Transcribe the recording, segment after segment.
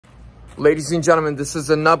Ladies and gentlemen, this is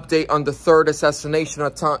an update on the third assassination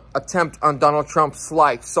attempt on Donald Trump's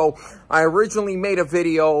life. So I originally made a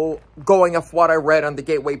video going off what I read on the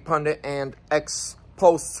Gateway Pundit and X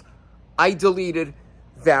posts. I deleted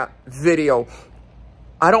that video.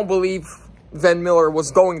 I don't believe Van Miller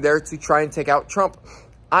was going there to try and take out Trump.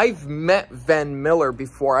 I've met Van Miller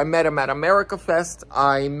before. I met him at America Fest.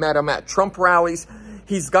 I met him at Trump rallies.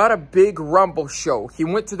 He's got a big Rumble show. He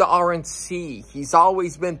went to the RNC. He's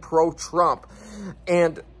always been pro-Trump.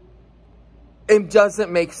 And it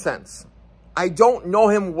doesn't make sense. I don't know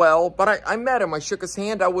him well, but I met him. I shook his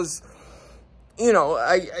hand. I was, you know,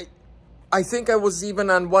 I think I was even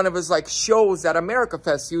on one of his, like, shows at America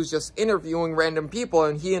Fest. He was just interviewing random people,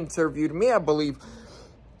 and he interviewed me, I believe.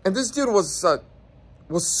 And this dude was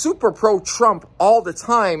super pro-Trump all the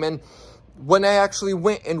time. And when I actually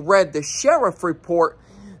went and read the sheriff report,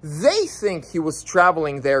 they think he was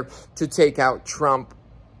traveling there to take out Trump,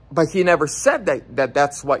 but he never said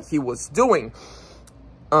that's what he was doing.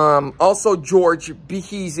 Also, George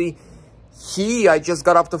Behezy, I just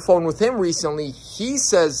got off the phone with him recently. He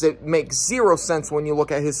says it makes zero sense when you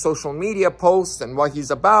look at his social media posts and what he's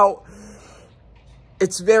about.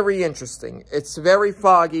 It's very interesting. It's very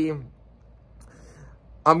foggy.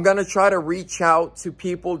 I'm going to try to reach out to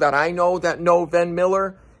people that I know that know Van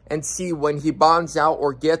Miller and see when he bonds out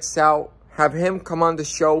or gets out, have him come on the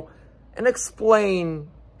show and explain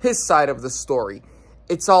his side of the story.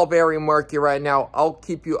 It's all very murky right now. I'll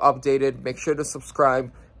keep you updated. Make sure to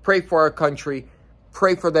subscribe. Pray for our country.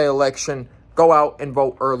 Pray for the election. Go out and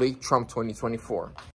vote early. Trump 2024.